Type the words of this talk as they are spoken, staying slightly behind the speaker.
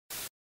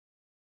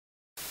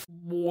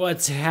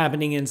What's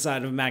happening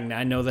inside of a magnet?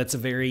 I know that's a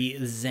very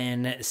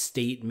Zen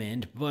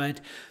statement,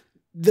 but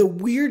the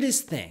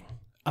weirdest thing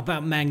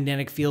about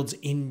magnetic fields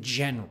in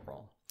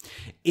general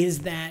is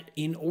that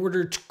in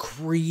order to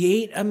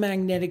create a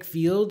magnetic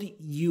field,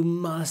 you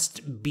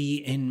must be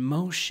in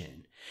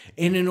motion.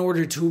 And in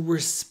order to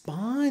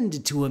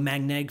respond to a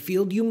magnetic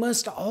field, you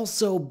must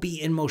also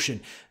be in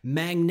motion.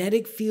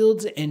 Magnetic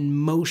fields and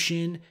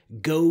motion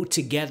go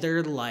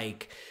together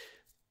like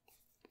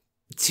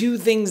two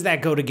things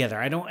that go together.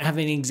 I don't have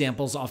any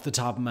examples off the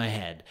top of my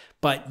head,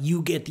 but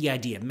you get the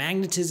idea.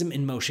 Magnetism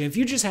in motion. If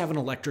you just have an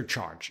electric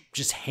charge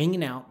just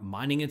hanging out,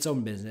 minding its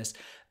own business,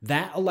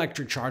 that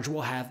electric charge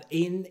will have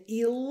an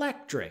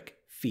electric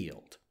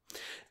field.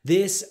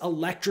 This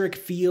electric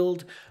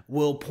field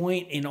will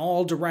point in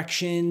all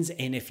directions,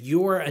 and if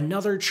you're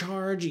another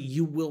charge,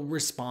 you will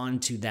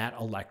respond to that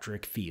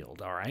electric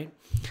field, all right?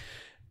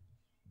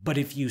 But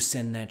if you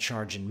send that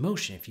charge in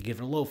motion, if you give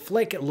it a little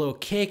flick, a little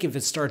kick, if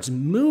it starts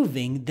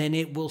moving, then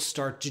it will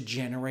start to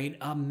generate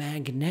a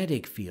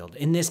magnetic field.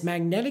 And this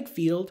magnetic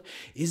field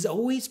is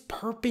always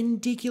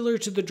perpendicular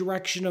to the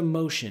direction of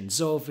motion.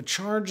 So if a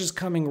charge is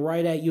coming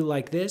right at you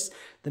like this,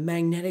 the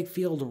magnetic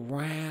field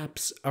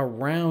wraps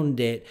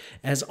around it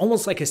as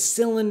almost like a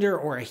cylinder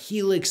or a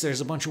helix. There's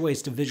a bunch of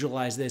ways to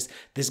visualize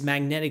this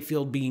magnetic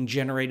field being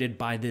generated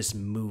by this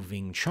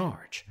moving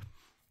charge.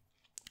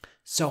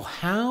 So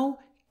how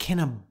can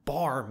a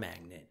bar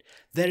magnet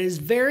that is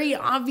very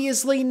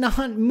obviously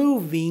not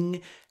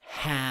moving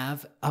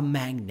have a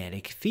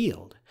magnetic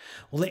field?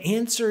 Well, the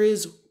answer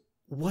is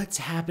what's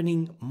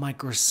happening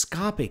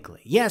microscopically.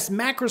 Yes,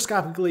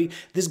 macroscopically,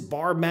 this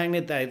bar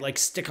magnet that I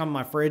stick on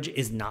my fridge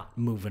is not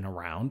moving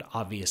around,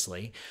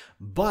 obviously,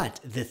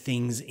 but the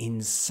things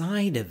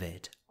inside of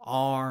it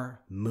are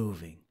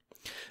moving.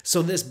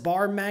 So this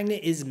bar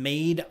magnet is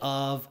made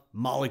of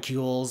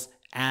molecules,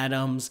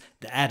 atoms.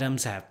 The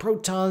atoms have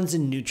protons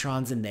and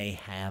neutrons, and they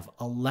have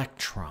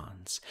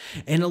electrons.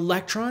 And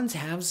electrons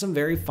have some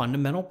very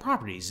fundamental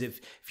properties.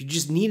 If you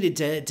just needed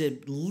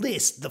to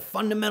list the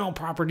fundamental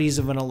properties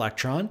of an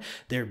electron,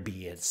 there'd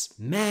be its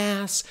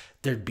mass,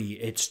 there'd be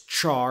its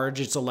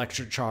charge, its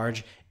electric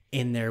charge,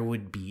 and there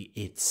would be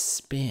its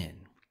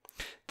spin.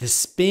 The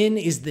spin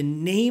is the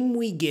name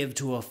we give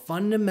to a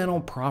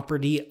fundamental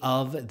property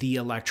of the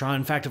electron.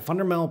 In fact, a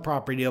fundamental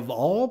property of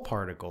all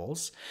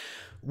particles,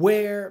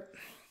 where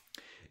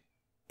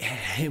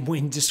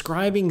when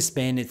describing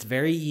spin, it's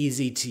very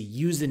easy to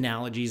use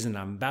analogies, and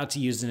I'm about to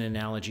use an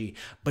analogy,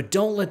 but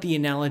don't let the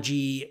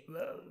analogy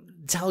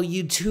tell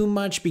you too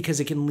much because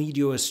it can lead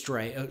you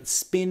astray.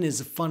 Spin is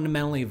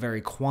fundamentally a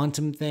very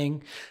quantum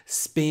thing.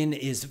 Spin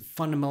is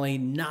fundamentally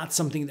not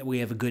something that we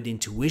have a good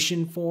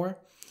intuition for.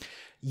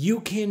 You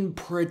can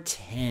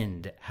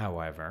pretend,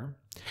 however,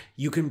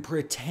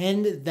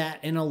 that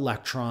an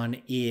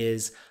electron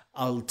is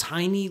a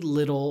tiny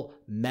little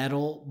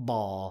metal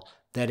ball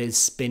that is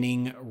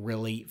spinning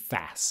really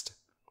fast.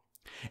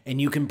 And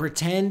you can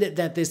pretend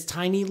that this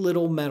tiny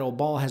little metal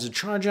ball has a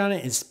charge on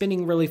it, is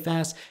spinning really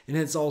fast, and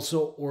it's also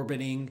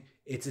orbiting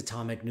its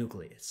atomic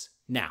nucleus.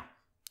 Now,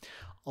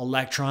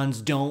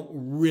 electrons don't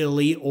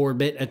really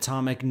orbit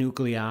atomic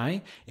nuclei,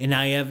 and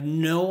I have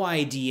no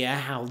idea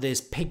how this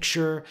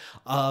picture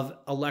of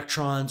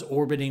electrons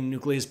orbiting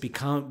nucleus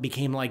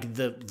became like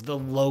the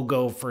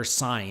logo for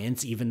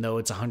science, even though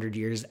it's 100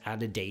 years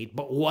out of date,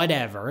 but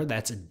whatever,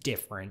 that's a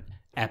different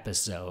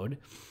episode.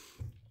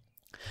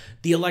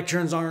 The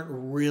electrons aren't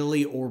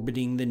really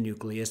orbiting the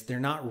nucleus. They're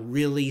not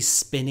really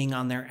spinning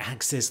on their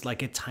axis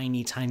like a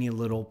tiny, tiny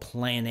little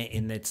planet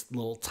in its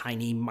little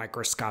tiny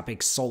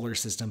microscopic solar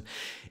system.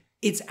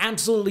 It's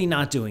absolutely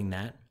not doing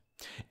that.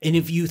 And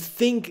if you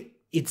think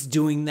it's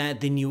doing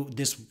that, then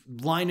this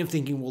line of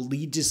thinking will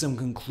lead to some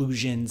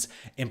conclusions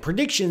and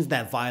predictions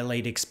that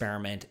violate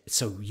experiment,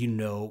 so you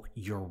know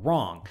you're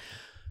wrong.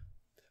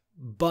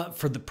 But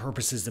for the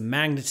purposes of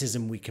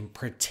magnetism, we can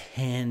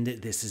pretend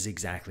this is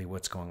exactly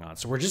what's going on.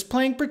 So we're just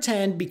playing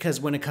pretend because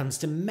when it comes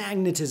to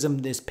magnetism,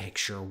 this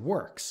picture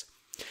works.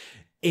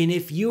 And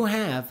if you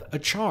have a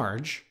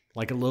charge,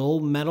 like a little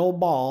metal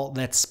ball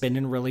that's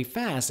spinning really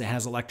fast, it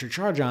has electric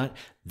charge on it,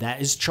 that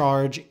is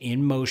charge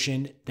in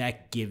motion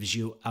that gives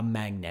you a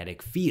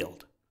magnetic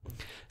field.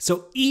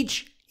 So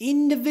each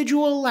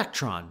individual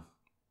electron,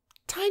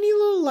 tiny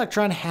little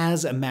electron,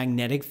 has a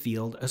magnetic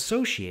field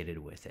associated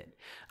with it.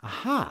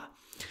 Aha.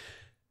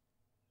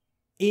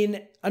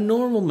 In a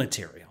normal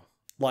material,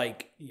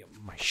 like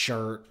my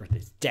shirt or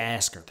this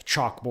desk or the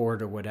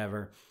chalkboard or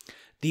whatever,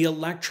 the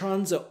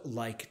electrons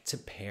like to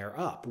pair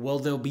up. Well,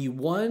 there'll be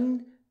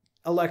one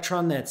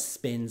electron that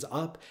spins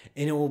up,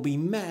 and it will be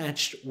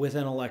matched with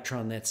an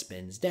electron that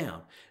spins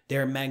down.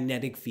 Their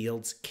magnetic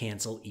fields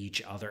cancel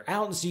each other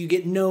out, so you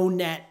get no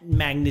net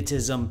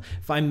magnetism.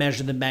 If I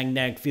measure the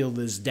magnetic field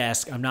of this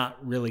desk, I'm not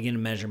really going to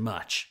measure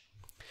much.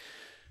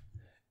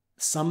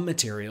 Some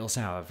materials,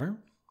 however,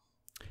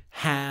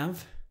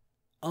 have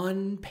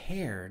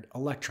unpaired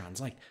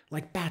electrons,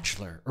 like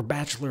bachelor or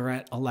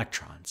bachelorette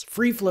electrons,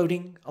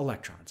 free-floating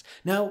electrons.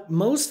 Now,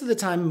 most of the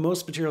time, in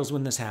most materials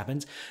when this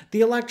happens,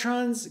 the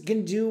electrons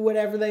can do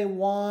whatever they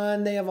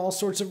want. They have all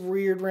sorts of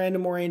weird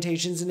random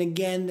orientations, and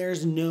again,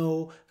 there's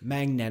no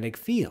magnetic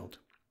field.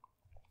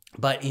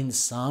 But in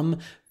some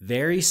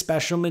very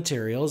special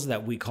materials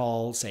that we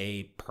call,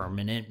 say,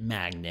 permanent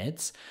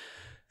magnets,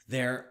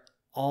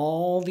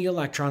 all the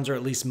electrons, or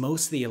at least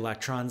most of the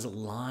electrons,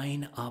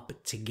 line up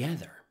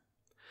together.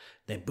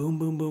 They boom,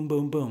 boom, boom,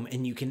 boom, boom.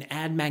 And you can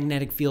add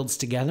magnetic fields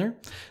together.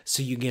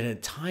 So you get a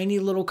tiny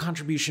little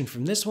contribution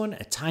from this one,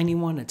 a tiny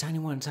one, a tiny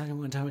one, a tiny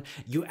one, a tiny one.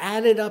 You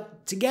add it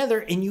up together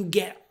and you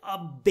get a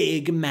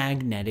big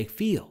magnetic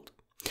field.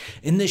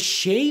 And the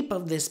shape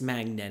of this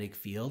magnetic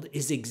field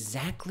is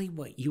exactly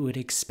what you would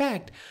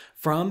expect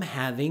from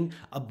having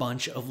a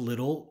bunch of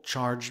little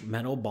charged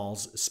metal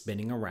balls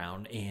spinning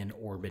around and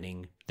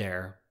orbiting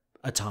their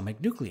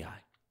atomic nuclei.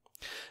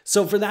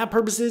 So for that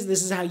purposes,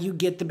 this is how you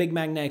get the big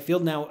magnetic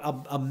field.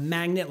 Now, a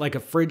magnet, like a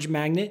fridge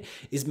magnet,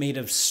 is made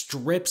of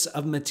strips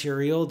of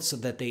material so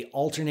that they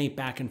alternate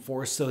back and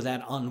forth, so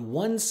that on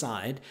one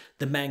side,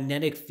 the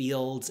magnetic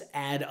fields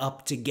add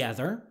up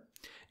together.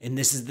 And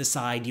this is the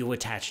side you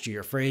attach to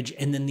your fridge.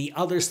 And then the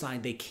other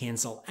side, they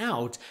cancel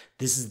out.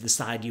 This is the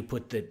side you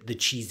put the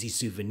cheesy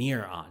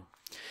souvenir on.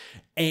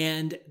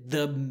 And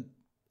the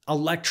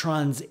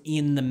electrons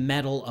in the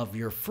metal of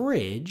your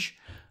fridge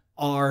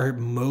are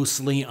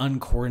mostly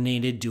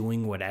uncoordinated,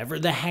 doing whatever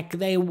the heck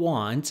they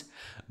want.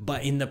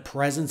 But in the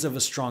presence of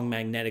a strong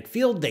magnetic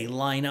field, they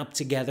line up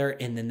together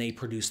and then they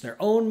produce their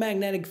own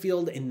magnetic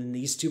field. And then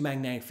these two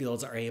magnetic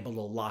fields are able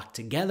to lock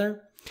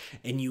together.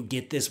 And you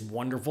get this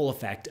wonderful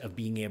effect of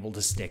being able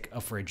to stick a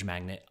fridge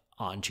magnet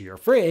onto your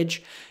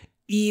fridge,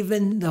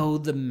 even though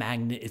the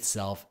magnet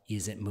itself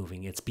isn't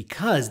moving. It's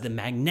because the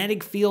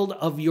magnetic field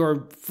of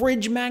your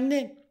fridge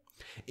magnet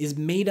is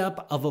made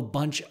up of a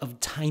bunch of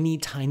tiny,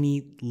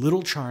 tiny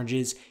little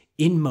charges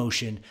in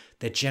motion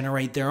that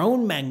generate their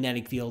own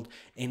magnetic field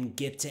and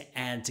get to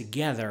add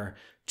together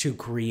to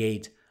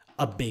create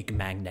a big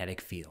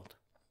magnetic field.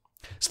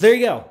 So there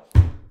you go.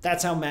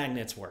 That's how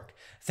magnets work.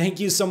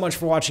 Thank you so much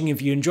for watching.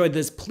 If you enjoyed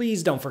this,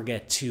 please don't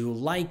forget to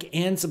like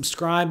and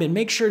subscribe and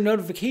make sure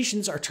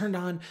notifications are turned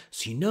on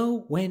so you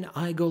know when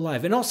I go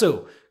live. And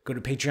also go to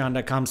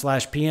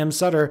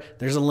patreon.com/PMSutter.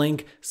 There's a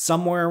link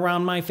somewhere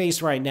around my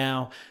face right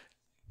now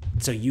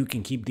so you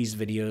can keep these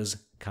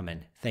videos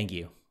coming. Thank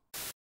you.